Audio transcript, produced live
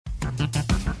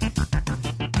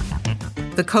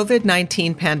The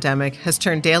COVID-19 pandemic has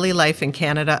turned daily life in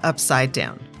Canada upside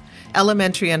down.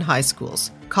 Elementary and high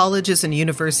schools, colleges and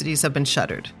universities have been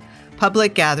shuttered.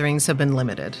 Public gatherings have been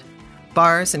limited.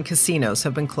 Bars and casinos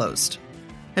have been closed.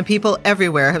 And people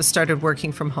everywhere have started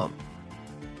working from home.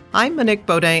 I'm Monique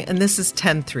Baudin, and this is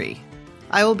 10-3.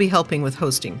 I will be helping with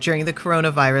hosting during the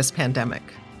coronavirus pandemic.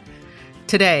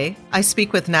 Today, I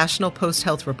speak with National Post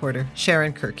health reporter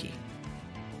Sharon Kirky.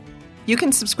 You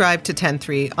can subscribe to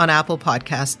 10-3 on Apple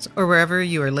Podcasts or wherever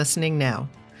you are listening now.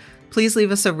 Please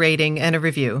leave us a rating and a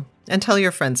review and tell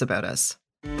your friends about us.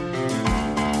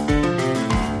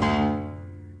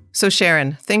 So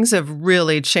Sharon, things have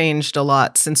really changed a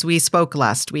lot since we spoke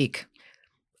last week.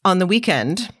 On the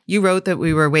weekend, you wrote that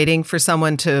we were waiting for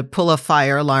someone to pull a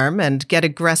fire alarm and get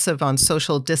aggressive on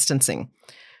social distancing.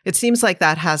 It seems like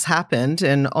that has happened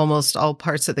in almost all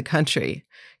parts of the country.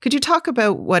 Could you talk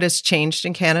about what has changed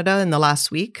in Canada in the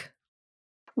last week?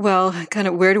 Well, kind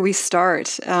of where do we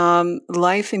start?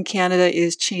 Life in Canada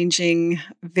is changing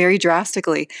very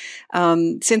drastically.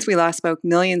 Since we last spoke,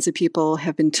 millions of people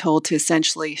have been told to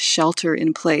essentially shelter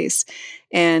in place.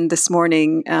 And this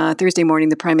morning, Thursday morning,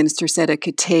 the Prime Minister said it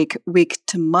could take weeks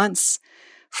to months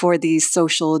for these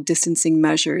social distancing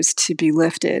measures to be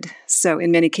lifted. So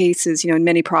in many cases, in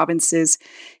many provinces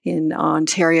in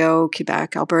Ontario,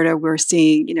 Quebec, Alberta, we're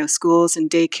seeing, schools and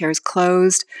daycares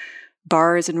closed,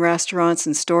 bars and restaurants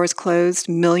and stores closed.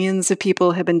 Millions of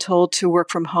people have been told to work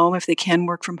from home if they can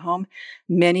work from home.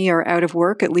 Many are out of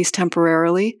work, at least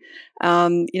temporarily.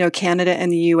 Canada and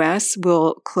the U.S.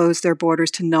 will close their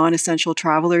borders to non-essential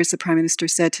travelers, the Prime Minister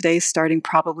said today, starting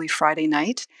probably Friday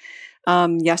night.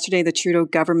 Yesterday, the Trudeau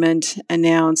government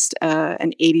announced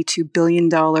an $82 billion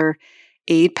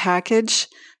aid package.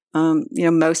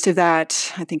 Most of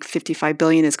that, I think $55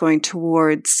 billion, is going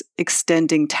towards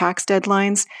extending tax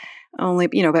deadlines. Only,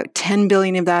 about $10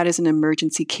 billion of that is in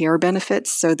emergency care benefits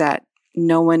so that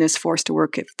no one is forced to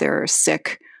work if they're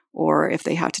sick or if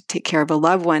they have to take care of a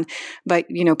loved one. But,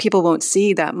 people won't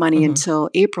see that money until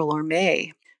April or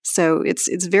May. So it's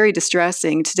very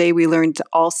distressing. Today we learned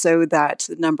also that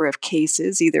the number of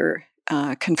cases, either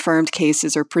confirmed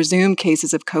cases or presumed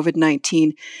cases of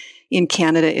COVID-19 in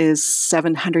Canada is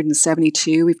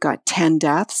 772. We've got 10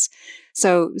 deaths.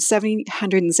 So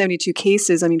 772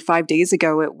 cases. 5 days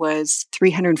ago it was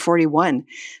 341.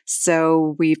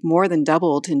 So we've more than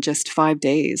doubled in just 5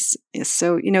 days.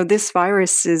 So, this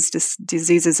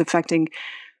disease is affecting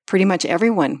pretty much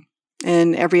everyone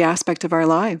in every aspect of our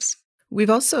lives. We've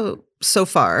also, so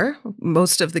far,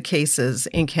 most of the cases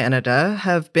in Canada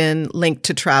have been linked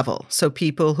to travel, so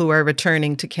people who are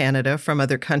returning to Canada from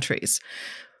other countries.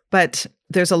 But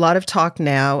there's a lot of talk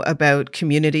now about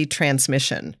community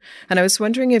transmission, and I was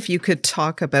wondering if you could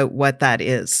talk about what that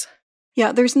is.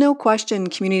 Yeah, there's no question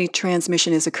community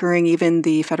transmission is occurring. Even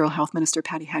the Federal Health Minister,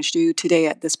 Patty Hajdu, today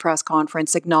at this press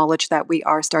conference acknowledged that we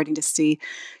are starting to see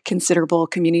considerable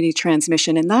community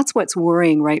transmission. And that's what's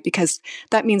worrying, right? Because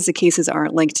that means the cases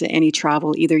aren't linked to any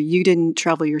travel. Either you didn't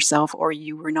travel yourself or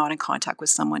you were not in contact with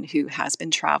someone who has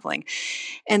been traveling.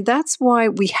 And that's why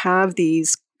we have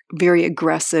these very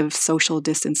aggressive social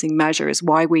distancing measures,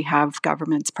 why we have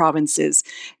governments, provinces,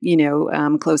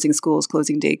 closing schools,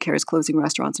 closing daycares, closing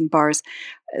restaurants and bars.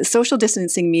 Social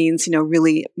distancing means,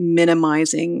 really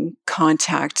minimizing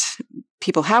contact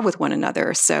people have with one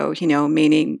another. So,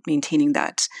 maintaining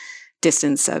that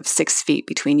distance of 6 feet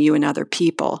between you and other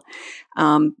people.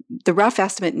 The rough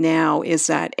estimate now is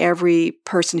that every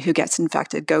person who gets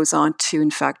infected goes on to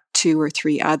infect 2 or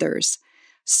 3 others.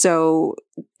 So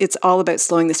it's all about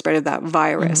slowing the spread of that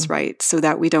virus, right? So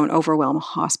that we don't overwhelm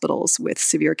hospitals with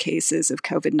severe cases of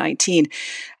COVID-19.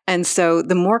 And so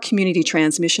the more community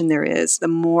transmission there is, the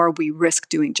more we risk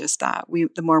doing just that.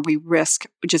 The more we risk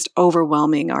just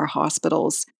overwhelming our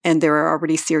hospitals. And there are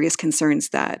already serious concerns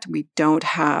that we don't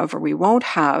have or we won't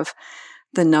have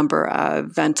the number of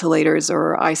ventilators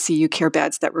or ICU care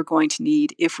beds that we're going to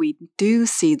need if we do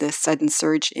see this sudden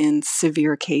surge in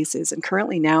severe cases. And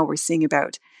currently now we're seeing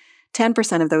about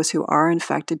 10% of those who are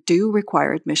infected do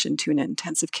require admission to an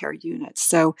intensive care unit.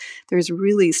 So there's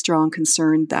really strong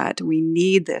concern that we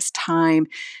need this time,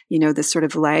 this sort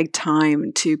of lag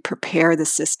time to prepare the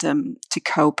system to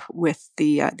cope with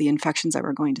the infections that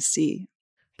we're going to see.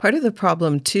 Part of the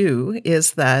problem, too,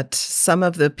 is that some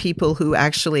of the people who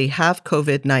actually have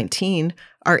COVID-19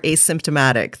 are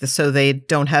asymptomatic, so they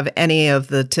don't have any of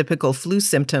the typical flu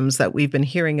symptoms that we've been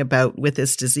hearing about with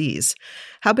this disease.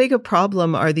 How big a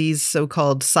problem are these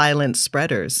so-called silent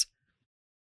spreaders?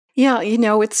 Yeah,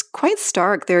 it's quite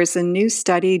stark. There's a new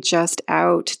study just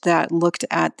out that looked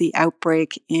at the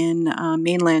outbreak in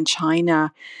mainland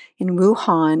China, in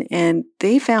Wuhan, and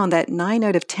they found that 9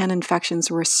 out of 10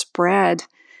 infections were spread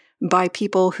by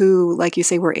people who, like you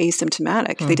say, were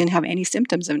asymptomatic. They Hmm. didn't have any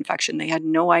symptoms of infection. They had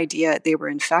no idea they were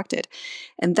infected.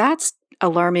 And that's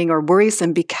alarming or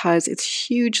worrisome because it's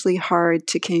hugely hard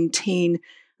to contain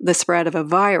the spread of a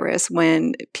virus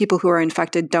when people who are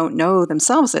infected don't know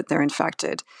themselves that they're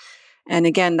infected. And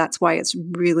again, that's why it's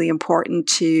really important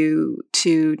to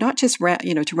not just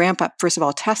to ramp up, first of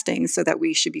all, testing, so that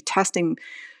we should be testing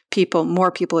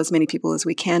more people, as many people as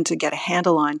we can, to get a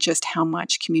handle on just how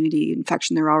much community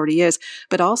infection there already is,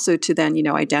 but also to then,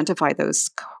 identify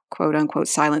those quote unquote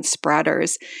silent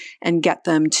spreaders and get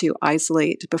them to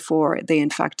isolate before they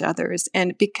infect others.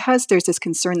 And because there's this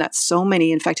concern that so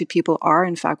many infected people are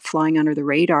in fact flying under the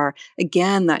radar,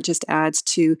 again, that just adds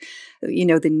to,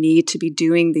 the need to be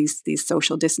doing these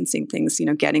social distancing things,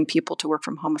 getting people to work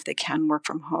from home if they can work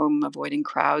from home, avoiding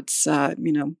crowds,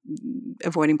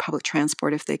 avoiding public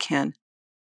transport if they can.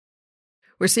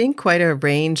 We're seeing quite a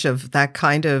range of that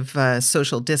kind of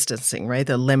social distancing, right?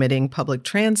 The limiting public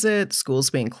transit,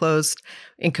 schools being closed.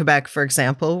 In Quebec, for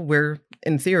example, we're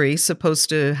in theory supposed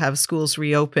to have schools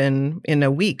reopen in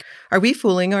a week. Are we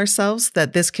fooling ourselves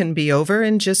that this can be over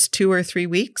in just 2 or 3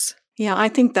 weeks? Yeah, I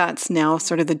think that's now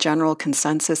sort of the general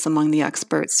consensus among the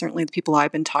experts, certainly the people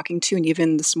I've been talking to. And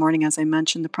even this morning, as I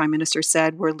mentioned, the Prime Minister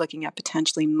said we're looking at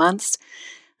potentially months.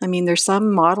 I mean, there's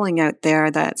some modeling out there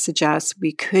that suggests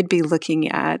we could be looking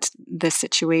at this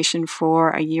situation for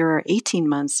a year or 18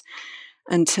 months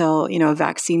until, a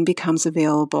vaccine becomes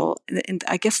available. And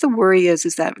I guess the worry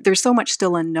is that there's so much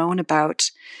still unknown about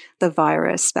the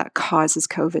virus that causes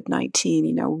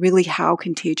COVID-19. Really, how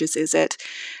contagious is it?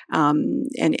 And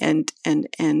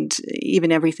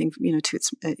even everything, to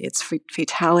its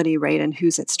fatality rate and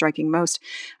who's it striking most.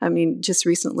 I mean, just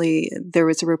recently there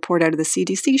was a report out of the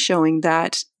CDC showing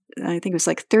that I think it was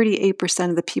like 38%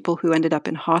 of the people who ended up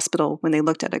in hospital when they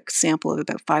looked at a sample of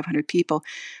about 500 people,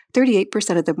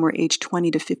 38% of them were aged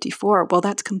 20 to 54. Well,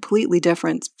 that's completely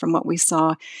different from what we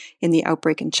saw in the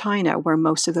outbreak in China, where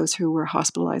most of those who were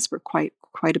hospitalized were quite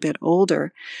a bit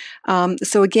older.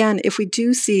 So again, if we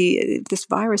do see this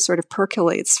virus sort of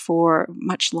percolates for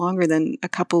much longer than a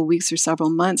couple of weeks or several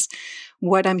months,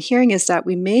 what I'm hearing is that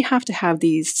we may have to have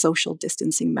these social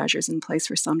distancing measures in place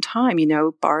for some time.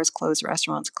 Bars closed,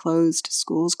 restaurants closed,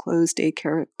 schools closed,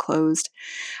 daycare closed.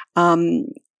 That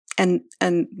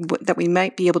we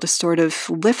might be able to sort of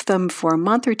lift them for a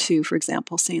month or two, for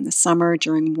example, say in the summer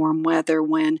during warm weather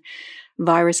when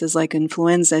viruses like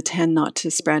influenza tend not to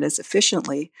spread as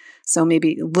efficiently. So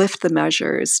maybe lift the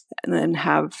measures and then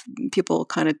have people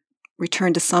kind of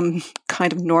return to some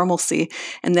kind of normalcy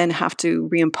and then have to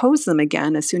reimpose them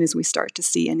again as soon as we start to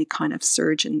see any kind of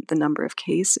surge in the number of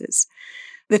cases.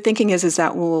 The thinking is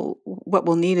that what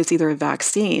we'll need is either a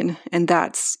vaccine, and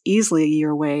that's easily a year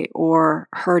away, or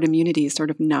herd immunity, sort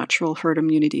of natural herd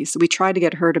immunity. So we try to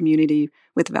get herd immunity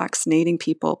with vaccinating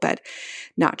people, but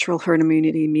natural herd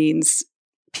immunity means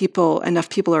enough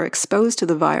people are exposed to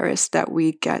the virus that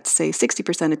we get, say,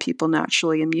 60% of people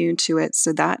naturally immune to it.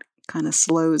 So that kind of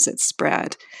slows its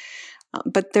spread.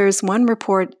 But there's one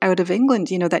report out of England,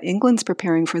 that England's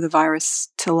preparing for the virus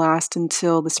to last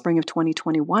until the spring of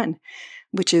 2021,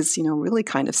 which is, really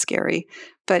kind of scary.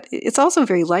 But it's also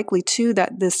very likely, too,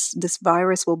 that this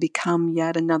virus will become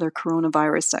yet another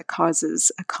coronavirus that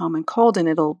causes a common cold, and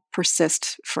it'll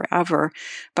persist forever.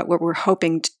 But what we're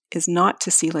hoping is not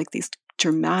to see like these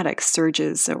dramatic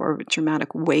surges or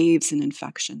dramatic waves in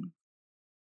infection.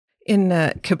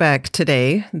 In Quebec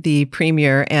today, the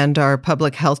premier and our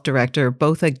public health director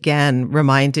both again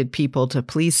reminded people to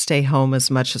please stay home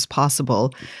as much as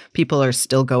possible. People are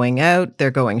still going out, they're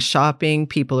going shopping,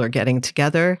 people are getting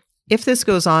together. If this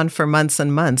goes on for months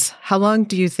and months, how long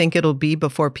do you think it'll be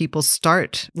before people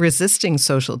start resisting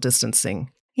social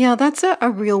distancing? Yeah, that's a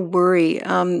real worry.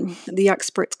 The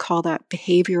experts call that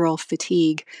behavioral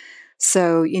fatigue.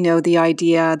 So, the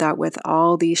idea that with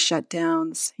all these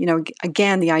shutdowns,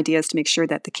 again, the idea is to make sure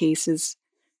that the cases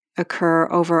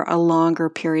occur over a longer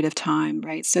period of time,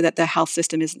 right? So that the health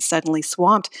system isn't suddenly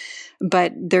swamped.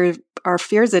 But there are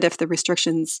fears that if the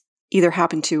restrictions either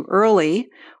happen too early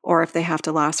or if they have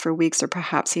to last for weeks or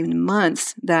perhaps even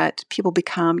months, that people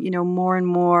become, more and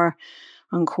more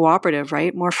uncooperative,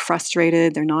 right? More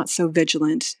frustrated. They're not so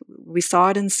vigilant. We saw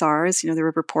it in SARS. There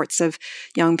were reports of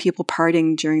young people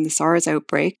partying during the SARS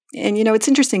outbreak. And, it's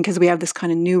interesting because we have this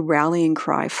kind of new rallying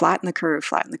cry, flatten the curve,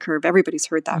 flatten the curve. Everybody's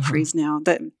heard that phrase now.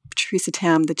 Theresa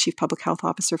Tam, the Chief Public Health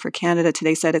Officer for Canada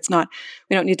today, said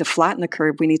we don't need to flatten the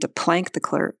curve, we need to plank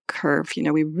the curve.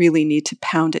 We really need to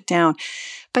pound it down.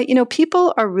 But,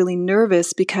 people are really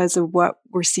nervous because of what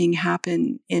we're seeing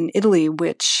happen in Italy,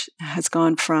 which has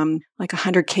gone from like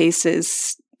 100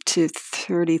 cases to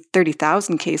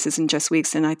 30,000 cases in just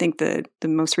weeks. And I think the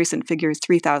most recent figure is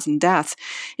 3,000 deaths.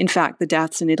 In fact, the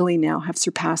deaths in Italy now have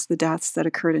surpassed the deaths that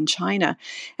occurred in China.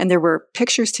 And there were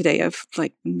pictures today of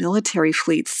like military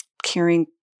fleets carrying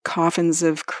coffins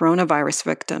of coronavirus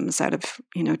victims out of,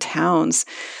 towns.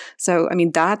 So,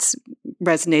 that's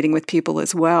resonating with people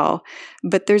as well.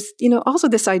 But there's, also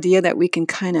this idea that we can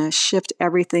kind of shift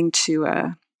everything to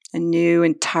a new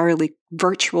entirely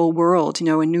virtual world,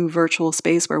 a new virtual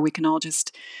space where we can all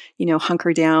just,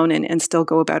 hunker down and still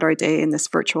go about our day in this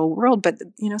virtual world. But,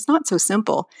 it's not so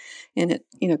simple. And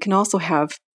it, can also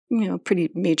have, pretty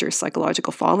major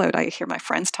psychological fallout. I hear my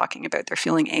friends talking about they're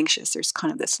feeling anxious. There's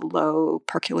kind of this low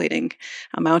percolating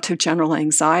amount of general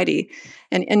anxiety.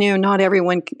 And not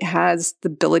everyone has the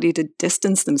ability to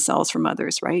distance themselves from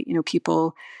others, right?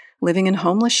 People living in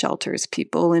homeless shelters,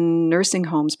 people in nursing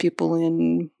homes, people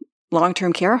in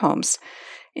long-term care homes.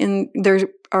 And there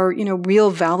are,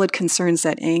 real valid concerns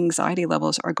that anxiety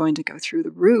levels are going to go through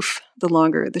the roof the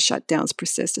longer the shutdowns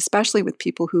persist, especially with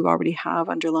people who already have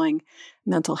underlying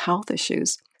mental health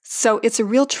issues. So it's a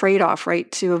real trade-off,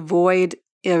 right, to avoid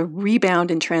a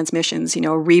rebound in transmissions,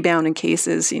 a rebound in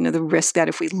cases, the risk that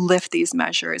if we lift these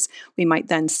measures, we might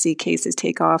then see cases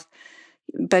take off.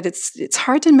 But it's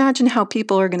hard to imagine how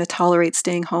people are going to tolerate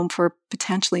staying home for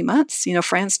potentially months.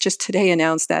 France just today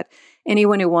announced that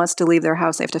anyone who wants to leave their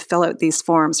house, they have to fill out these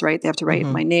forms, right? They have to write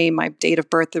my name, my date of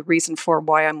birth, the reason for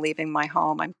why I'm leaving my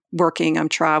home. I'm working, I'm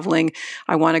traveling,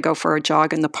 I want to go for a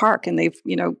jog in the park. And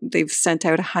they've sent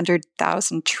out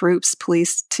 100,000 troops,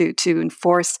 police to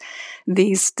enforce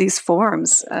these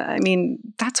forms.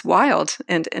 That's wild.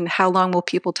 And how long will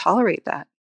people tolerate that?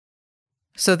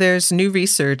 So there's new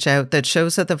research out that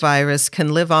shows that the virus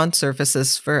can live on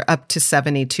surfaces for up to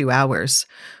 72 hours.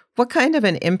 What kind of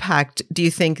an impact do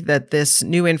you think that this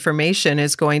new information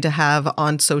is going to have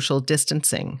on social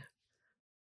distancing?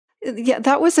 Yeah,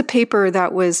 that was a paper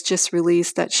that was just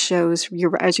released that shows,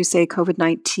 as you say,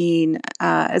 COVID-19,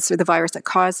 as the virus that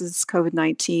causes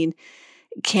COVID-19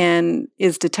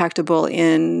 is detectable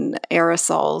in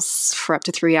aerosols for up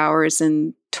to 3 hours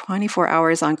and 24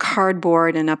 hours on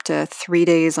cardboard and up to 3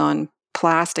 days on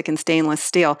plastic and stainless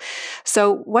steel.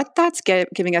 So what that's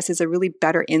giving us is a really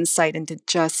better insight into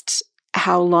just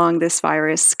how long this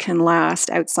virus can last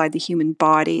outside the human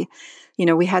body.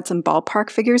 We had some ballpark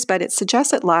figures, but it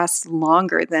suggests it lasts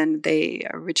longer than they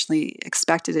originally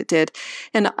expected it did.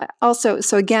 And also,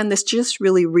 so again, this just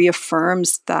really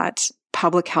reaffirms that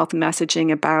public health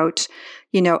messaging about,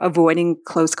 avoiding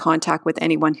close contact with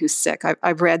anyone who's sick.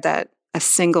 I've read that a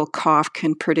single cough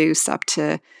can produce up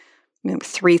to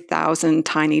 3,000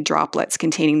 tiny droplets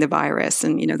containing the virus.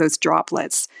 And, those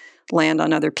droplets land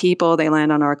on other people, they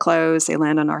land on our clothes, they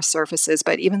land on our surfaces,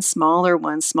 but even smaller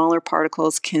ones, smaller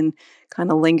particles can kind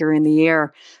of linger in the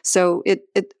air. So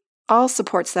it all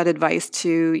supports that advice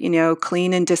to,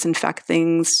 clean and disinfect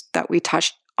things that we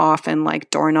touch often, like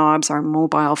doorknobs, our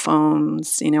mobile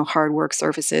phones, hard work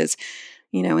surfaces,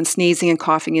 and sneezing and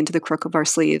coughing into the crook of our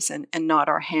sleeves and not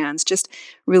our hands. Just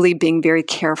really being very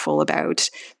careful about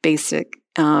basic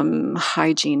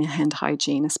hygiene, hand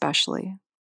hygiene especially.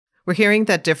 We're hearing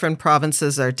that different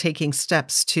provinces are taking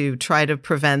steps to try to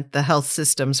prevent the health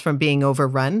systems from being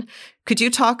overrun. Could you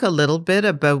talk a little bit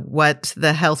about what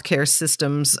the healthcare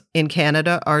systems in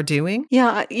Canada are doing?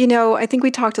 Yeah, I think we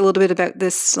talked a little bit about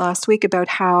this last week about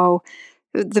how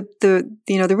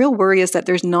the real worry is that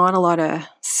there's not a lot of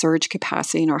surge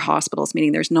capacity in our hospitals,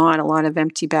 meaning there's not a lot of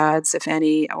empty beds, if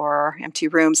any, or empty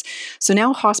rooms. So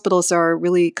now hospitals are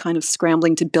really kind of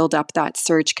scrambling to build up that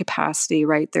surge capacity,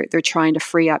 right? They're trying to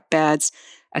free up beds,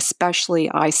 especially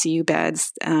ICU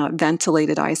beds,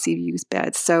 ventilated ICU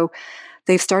beds. So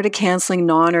they've started canceling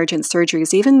non-urgent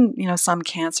surgeries, even, some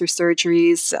cancer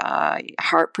surgeries,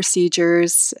 heart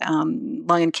procedures,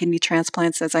 lung and kidney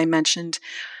transplants, as I mentioned.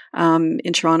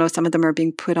 In Toronto, some of them are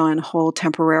being put on hold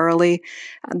temporarily.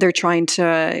 They're trying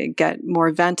to get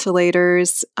more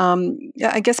ventilators.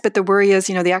 I guess, but the worry is,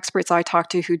 the experts I talk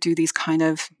to who do these kind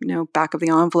of, back of the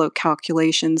envelope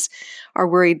calculations are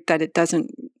worried that it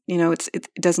doesn't, it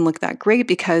doesn't look that great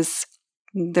because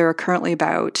there are currently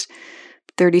about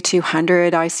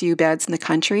 3,200 ICU beds in the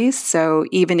country. So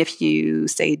even if you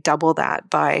say double that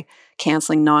by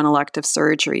canceling non-elective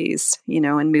surgeries,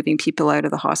 and moving people out of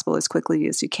the hospital as quickly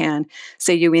as you can,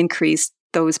 say you increase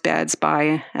those beds by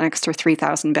an extra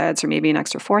 3,000 beds or maybe an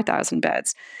extra 4,000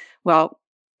 beds. Well,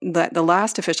 the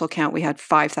last official count, we had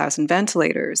 5,000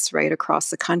 ventilators, right, across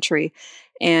the country.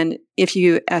 And if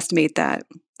you estimate that,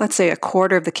 let's say a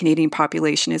quarter of the Canadian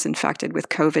population is infected with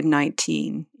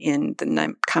COVID-19 in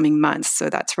the coming months. So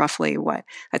that's roughly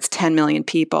that's 10 million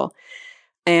people.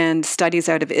 And studies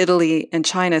out of Italy and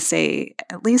China say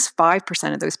at least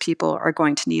 5% of those people are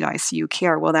going to need ICU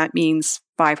care. Well, that means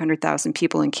 500,000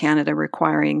 people in Canada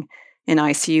requiring an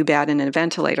ICU bed and a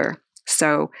ventilator.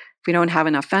 So if we don't have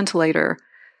enough ventilator,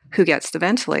 who gets the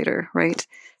ventilator, right?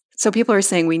 So people are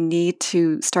saying we need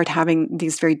to start having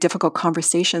these very difficult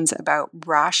conversations about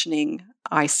rationing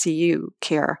ICU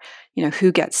care.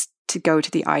 Who gets to go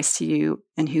to the ICU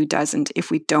and who doesn't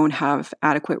if we don't have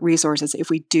adequate resources, if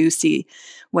we do see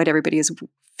what everybody is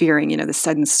fearing, the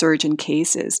sudden surge in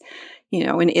cases.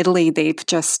 In Italy, they've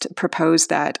just proposed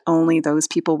that only those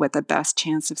people with the best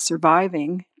chance of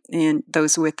surviving and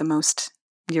those with the most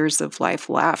years of life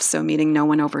left, so meaning no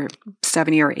one over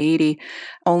 70 or 80,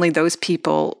 only those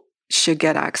people should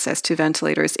get access to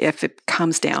ventilators if it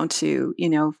comes down to,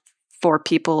 4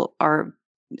 people are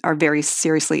very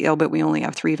seriously ill, but we only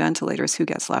have 3 ventilators, who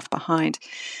gets left behind?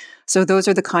 So those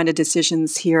are the kind of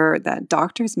decisions here that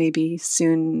doctors maybe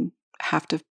soon have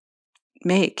to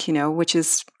make, which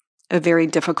is a very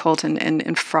difficult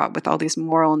and fraught with all these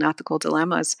moral and ethical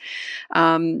dilemmas.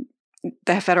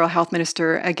 The federal health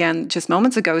minister, again, just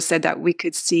moments ago said that we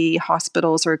could see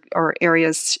hospitals or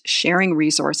areas sharing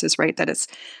resources, right? That it's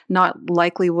not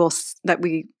likely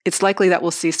it's likely that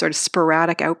we'll see sort of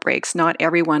sporadic outbreaks. Not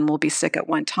everyone will be sick at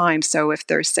one time. So if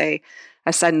there's, say,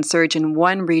 a sudden surge in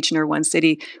one region or one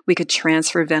city, we could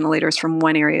transfer ventilators from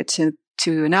one area to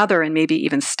another and maybe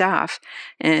even staff.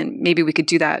 And maybe we could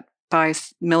do that by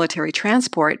military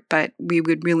transport, but we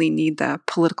would really need the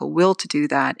political will to do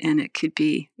that. And it could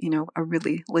be, a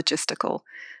really logistical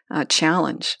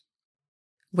challenge.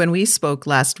 When we spoke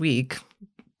last week,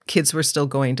 kids were still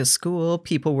going to school,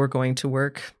 people were going to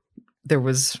work.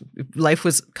 Life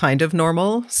was kind of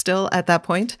normal still at that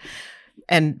point.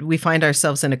 And we find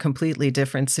ourselves in a completely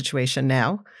different situation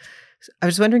now. I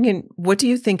was wondering, what do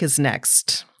you think is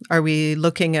next? Are we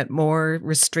looking at more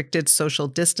restricted social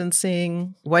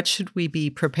distancing? What should we be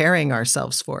preparing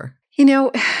ourselves for?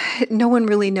 No one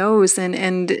really knows.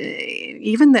 And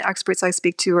even the experts I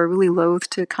speak to are really loath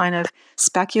to kind of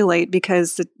speculate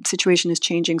because the situation is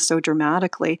changing so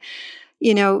dramatically.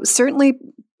 Certainly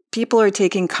people are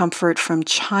taking comfort from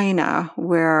China,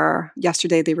 where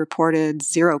yesterday they reported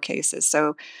 0 cases.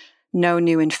 So no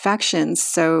new infections.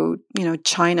 So,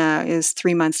 China is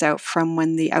 3 months out from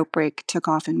when the outbreak took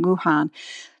off in Wuhan.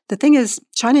 The thing is,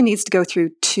 China needs to go through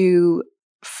 2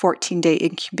 14-day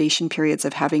incubation periods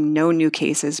of having no new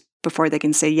cases before they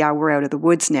can say, yeah, we're out of the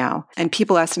woods now. And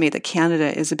people estimate that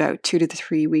Canada is about 2 to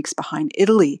 3 weeks behind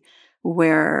Italy,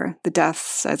 where the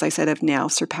deaths, as I said, have now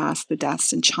surpassed the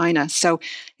deaths in China. So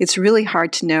it's really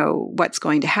hard to know what's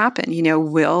going to happen.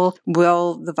 Will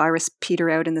the virus peter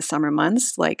out in the summer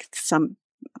months like some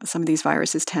of these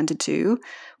viruses tend to do?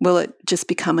 Will it just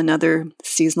become another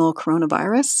seasonal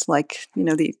coronavirus like,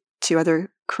 the 2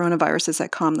 other coronaviruses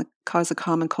that cause a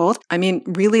common cold? I mean,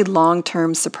 really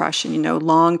long-term suppression,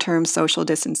 long-term social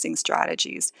distancing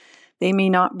strategies. They may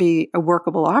not be a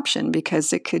workable option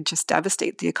because it could just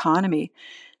devastate the economy.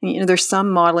 There's some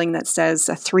modeling that says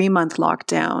a 3-month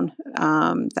lockdown,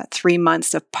 that 3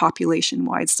 months of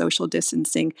population-wide social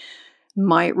distancing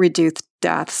might reduce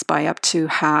deaths by up to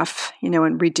half,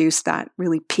 and reduce that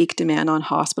really peak demand on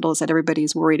hospitals that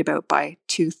everybody's worried about by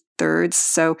 2/3.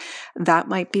 So that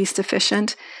might be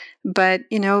sufficient. But,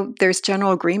 there's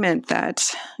general agreement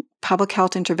that public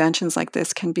health interventions like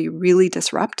this can be really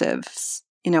disruptive,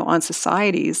 on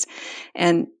societies.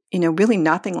 And, really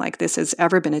nothing like this has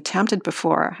ever been attempted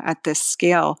before at this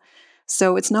scale.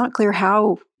 So it's not clear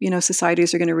how,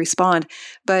 societies are going to respond.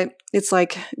 But it's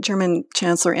like German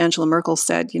Chancellor Angela Merkel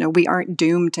said, we aren't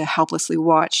doomed to helplessly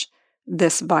watch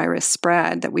this virus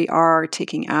spread, that we are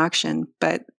taking action.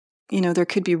 But, there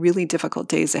could be really difficult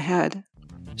days ahead.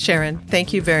 Sharon,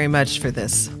 thank you very much for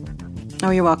this. Oh,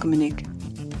 you're welcome, Monique.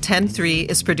 10-3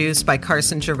 is produced by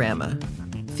Carson Jarama.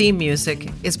 Theme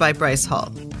music is by Bryce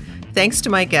Hall. Thanks to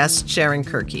my guest, Sharon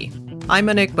Kirky. I'm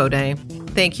Monique Baudin.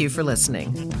 Thank you for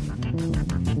listening.